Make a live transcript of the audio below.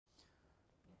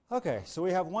Okay, so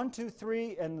we have 1, 2,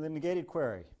 3, and the negated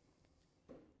query.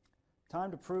 Time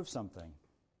to prove something.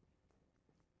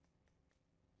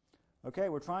 Okay,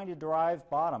 we're trying to derive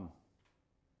bottom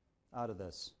out of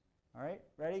this. All right,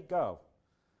 ready? Go.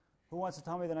 Who wants to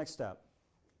tell me the next step?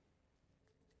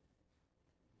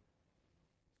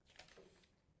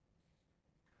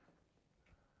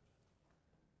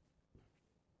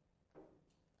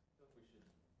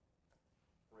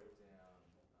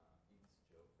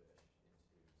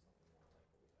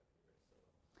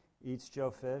 Eats Joe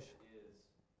fish. Is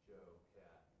Joe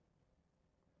cat.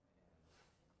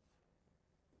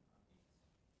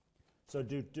 So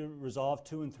do resolve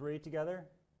 2 and 3 together?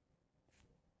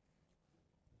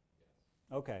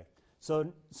 Yes. Okay.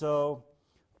 So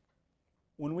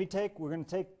when we're going to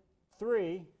take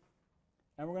 3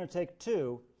 and we're going to take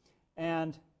 2,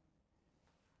 and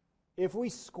if we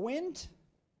squint,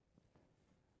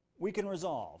 we can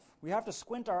resolve. We have to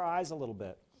squint our eyes a little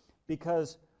bit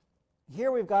because here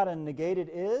we've got a negated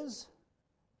is,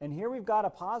 and here we've got a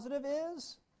positive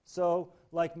is. So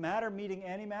like matter meeting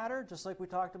antimatter, just like we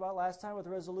talked about last time with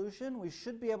resolution, we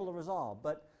should be able to resolve,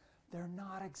 but they're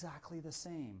not exactly the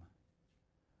same.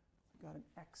 We've got an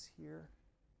X here,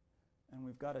 and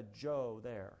we've got a Joe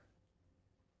there.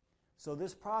 So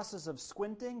this process of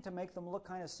squinting to make them look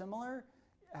kind of similar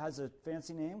has a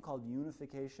fancy name called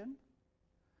unification.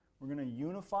 We're going to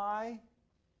unify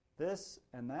this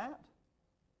and that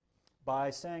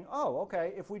by saying, oh,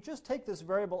 okay, if we just take this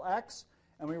variable x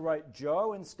and we write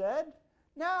Joe instead,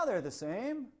 now they're the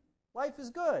same. Life is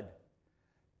good.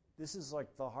 This is like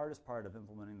the hardest part of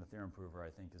implementing the theorem prover, I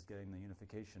think, is getting the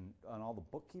unification on all the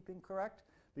bookkeeping correct.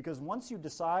 Because once you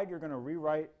decide you're going to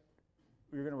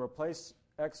replace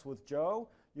x with Joe,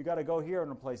 you got to go here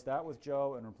and replace that with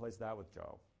Joe and replace that with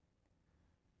Joe.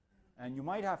 And you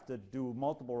might have to do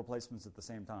multiple replacements at the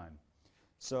same time.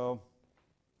 So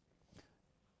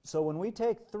when we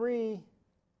take 3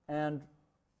 and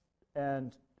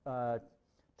 2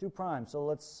 prime, so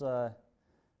let's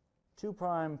 2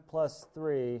 prime plus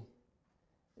 3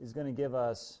 is going to give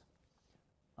us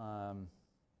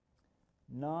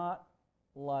not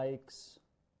likes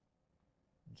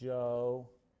Joe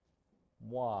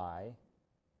Y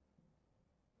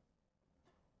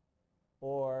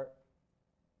or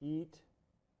eat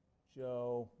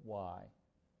Joe Y.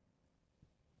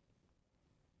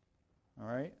 All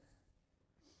right?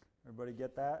 Everybody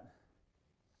get that?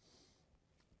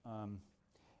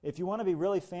 If you want to be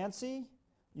really fancy,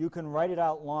 you can write it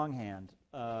out longhand.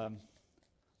 The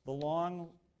long,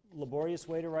 laborious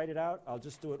way to write it out, I'll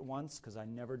just do it once because I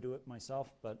never do it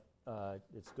myself, but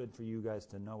it's good for you guys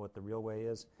to know what the real way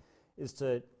is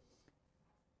to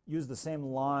use the same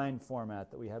line format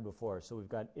that we had before. So we've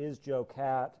got is Joe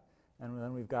cat, and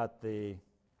then we've got the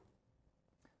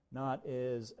not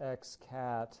is x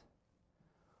cat,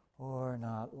 or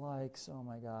not likes, oh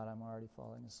my God, I'm already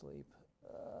falling asleep.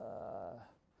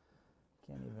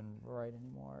 Can't even write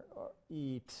anymore. Or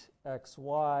eat x,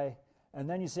 y. And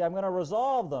then you say, I'm going to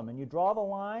resolve them. And you draw the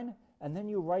line, and then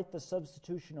you write the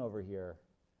substitution over here.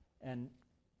 And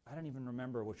I don't even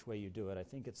remember which way you do it. I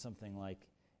think it's something like,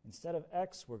 instead of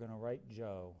x, we're going to write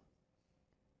Joe.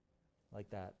 Like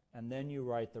that. And then you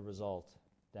write the result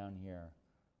down here,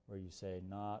 where you say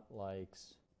not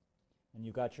likes. And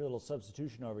you've got your little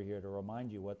substitution over here to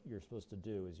remind you what you're supposed to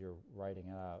do as you're writing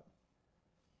it out.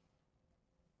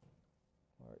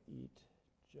 Or eat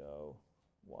Joe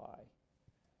Y.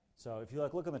 So if you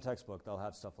look in the textbook, they'll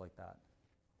have stuff like that.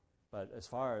 But as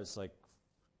far as like,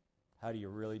 how do you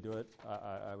really do it,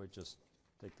 I would just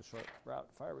take the short route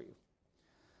if I were you.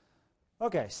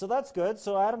 Okay, so that's good.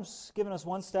 So Adam's given us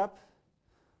one step.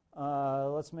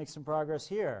 Let's make some progress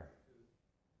here.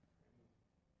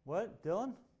 What,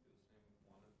 Dylan?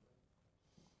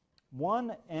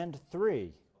 1 and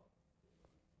 3.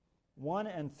 1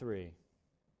 and 3.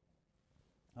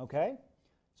 Okay?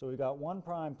 So we've got 1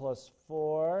 prime plus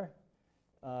 4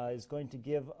 is going to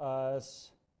give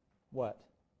us what?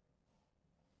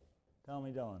 Tell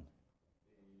me, Dylan.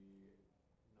 The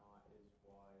not is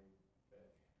y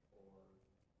fish or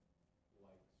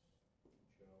likes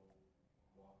Joe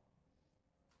Y.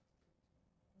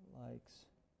 Likes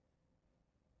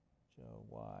Joe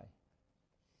Y.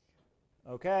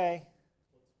 Okay.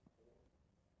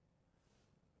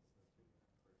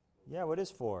 Yeah, what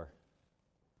is 4?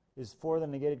 Is 4 the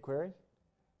negated query?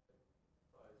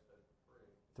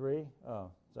 3?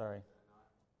 Oh, sorry.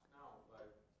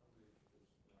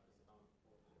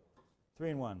 3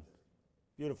 and 1.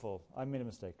 Beautiful. I made a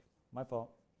mistake. My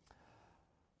fault.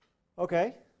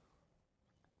 Okay.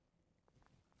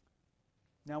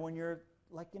 Now when you're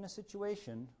like in a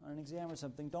situation, on an exam or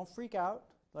something, don't freak out.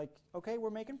 like, okay, we're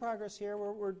making progress here.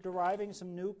 We're deriving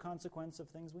some new consequence of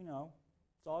things we know.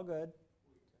 It's all good.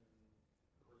 We can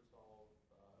resolve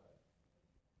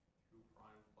 2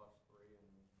 prime plus 3 and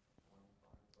 1 prime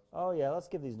plus 3. Oh, yeah, let's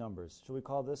give these numbers. Should we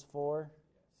call this 4 Yes.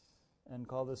 and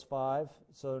call this 5?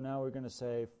 So now we're going to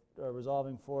say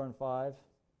resolving 4 and 5.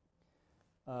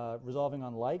 Resolving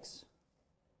on likes.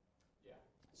 Yeah.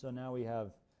 So now we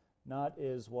have not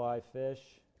is y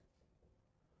fish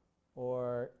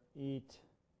or eat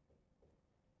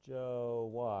Joe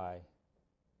y.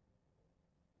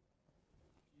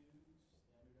 Do you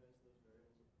standardize those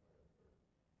variables apart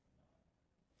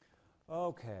or not?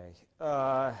 Okay.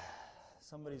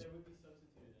 Somebody's. They would be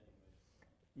substituted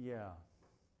anyway. Yeah.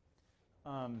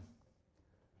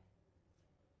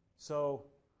 So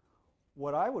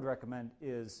what I would recommend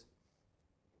is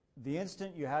the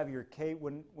instant you have your K,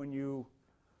 when you're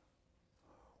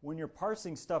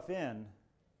parsing stuff in,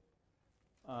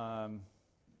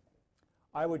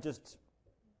 I would just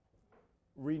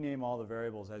rename all the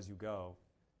variables as you go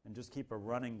and just keep a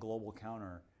running global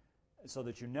counter so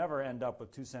that you never end up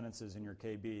with 2 sentences in your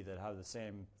KB that have the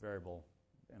same variable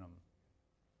in them.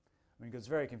 I mean, because it's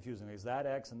very confusing. Is that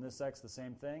x and this x the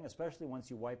same thing? Especially once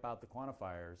you wipe out the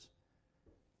quantifiers.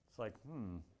 It's like,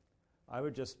 I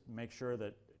would just make sure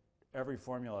that every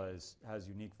formula has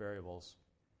unique variables.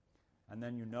 And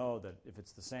then you know that if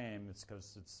it's the same, it's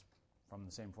because it's from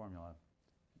the same formula.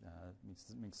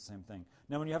 It makes the same thing.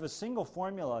 Now, when you have a single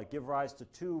formula give rise to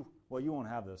 2, well, you won't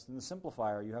have this. In the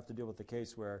simplifier, you have to deal with the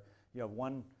case where you have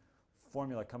 1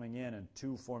 formula coming in and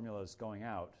 2 formulas going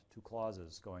out, 2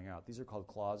 clauses going out. These are called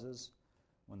clauses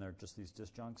when they're just these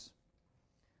disjuncts.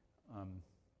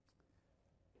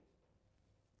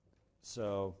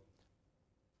 So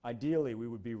ideally, we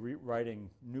would be writing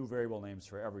new variable names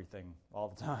for everything all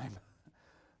the time.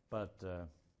 But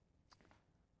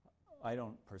I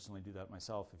don't personally do that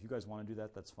myself. If you guys want to do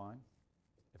that, that's fine.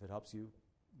 If it helps you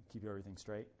keep everything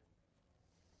straight.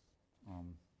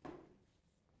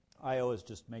 I always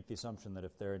just make the assumption that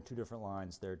if they're in 2 different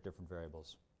lines, they're different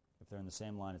variables. If they're in the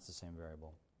same line, it's the same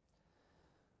variable.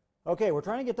 Okay, we're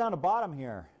trying to get down to bottom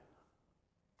here.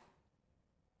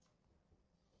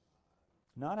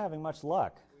 Not having much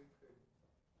luck.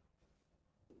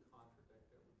 We could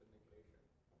contradict it with the negation.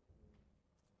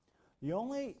 The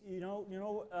only,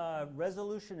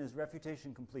 resolution is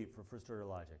refutation complete for first order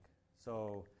logic.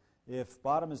 So if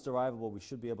bottom is derivable, we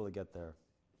should be able to get there.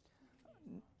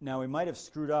 Now, we might have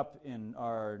screwed up in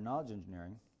our knowledge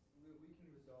engineering. We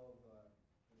can resolve the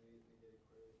negated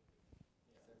query.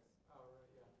 Yeah. Oh, right,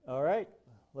 yeah. All right,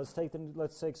 let's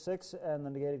take 6 and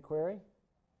the negated query.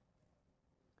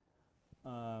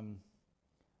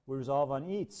 We resolve on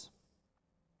eats.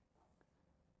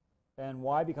 And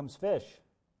y becomes fish.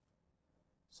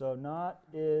 So not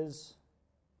is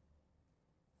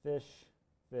fish,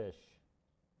 fish.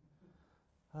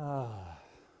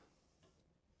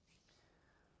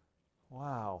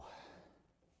 Wow.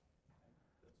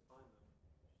 That's fine then.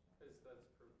 Because that's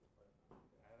proof.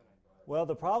 Well,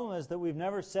 the problem is that we've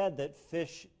never said that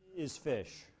fish is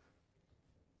fish.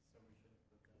 So we should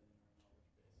put that in our knowledge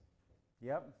base.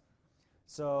 Yep.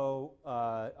 So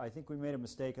I think we made a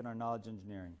mistake in our knowledge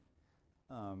engineering.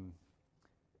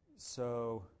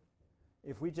 So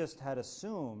if we just had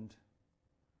assumed,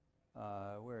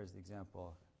 where is the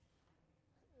example?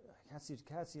 Cats eat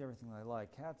everything I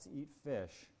like. Cats eat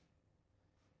fish.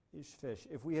 Eat fish.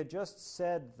 If we had just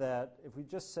said that, if we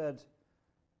just said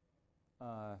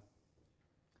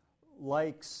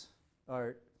likes,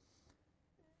 or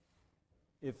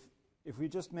if we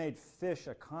just made fish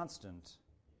a constant.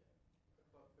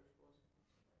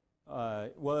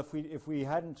 Well, if we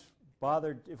hadn't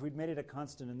bothered, if we'd made it a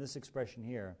constant in this expression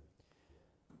here,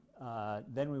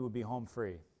 then we would be home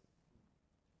free.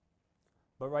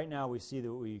 But right now we see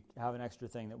that we have an extra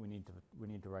thing that we need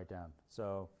to write down.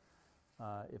 So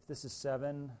if this is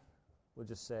 7, we'll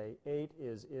just say 8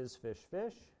 is fish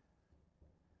fish,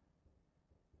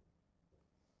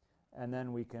 and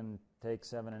then we can take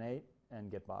 7 and 8 and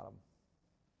get bottom.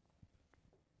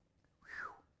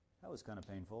 Whew. That was kind of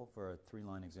painful for a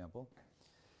 3-line example.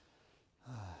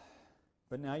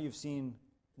 But now you've seen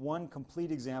one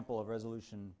complete example of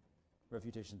refutation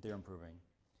theorem proving.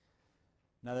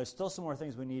 Now there's still some more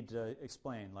things we need to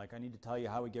explain. Like I need to tell you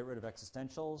how we get rid of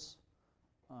existentials.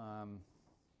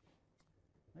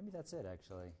 Maybe that's it,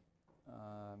 actually.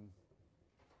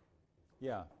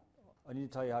 Yeah, I need to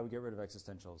tell you how we get rid of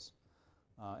existentials.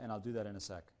 And I'll do that in a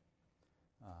sec.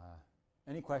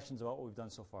 Any questions about what we've done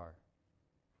so far?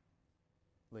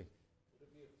 Lee? Would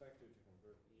it be effective to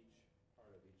convert each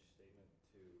part of each statement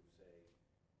to, say,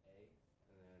 A,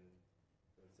 and then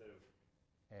so instead of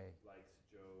A. likes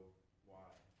Joe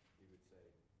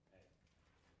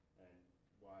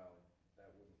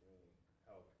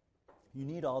You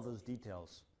need all those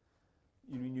details.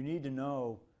 You need to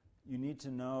know. You need to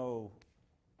know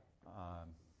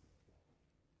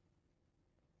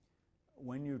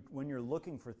when you're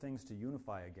looking for things to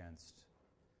unify against.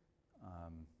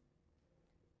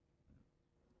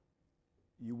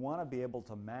 You want to be able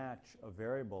to match a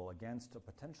variable against a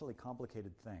potentially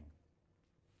complicated thing.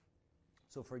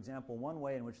 So, for example, one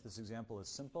way in which this example is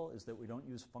simple is that we don't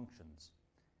use functions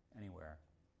anywhere.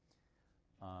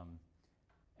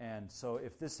 And so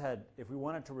if we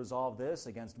wanted to resolve this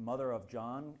against mother of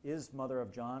John, is mother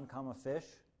of John, comma, fish?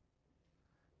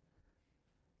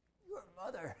 Your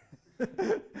mother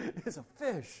is a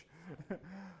fish.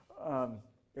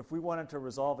 If we wanted to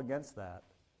resolve against that,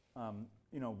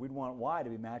 we'd want y to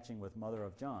be matching with mother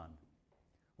of John,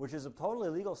 which is a totally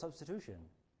legal substitution.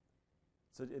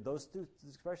 So those two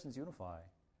expressions unify.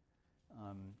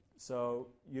 So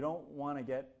you don't want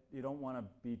to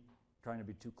be trying to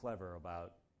be too clever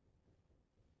about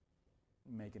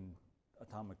making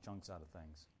atomic chunks out of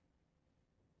things.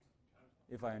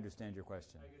 If I understand your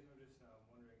question. I guess I'm just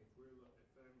wondering if the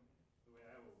way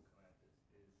I will come at this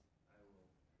is this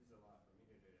is a lot for me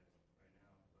to do right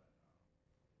now, but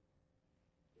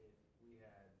if we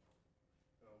had,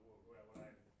 what I'm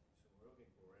looking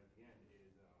for at the end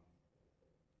is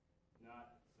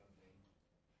not something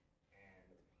and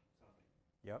something.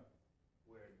 Yep.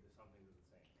 Where the somethings are the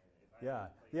same. And if Yeah.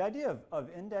 The idea of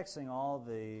indexing all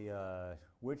the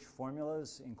which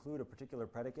formulas include a particular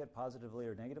predicate positively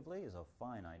or negatively is a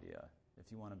fine idea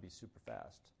if you want to be super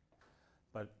fast.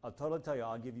 But I'll totally tell you,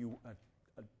 I'll give you an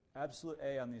absolute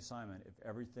A on the assignment if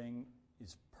everything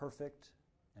is perfect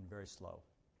and very slow.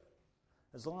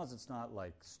 As long as it's not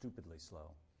like stupidly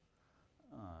slow.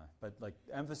 But like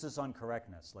emphasis on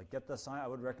correctness. Like I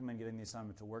would recommend getting the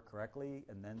assignment to work correctly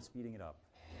and then speeding it up.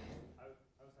 I was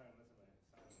talking less about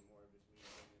assignment, more of just me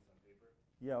putting this on paper.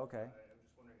 Yeah, okay. I'm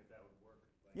just wondering if that would work.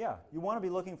 Yeah, you want to be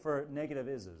looking for negative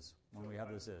is's when we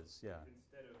have this is, yeah.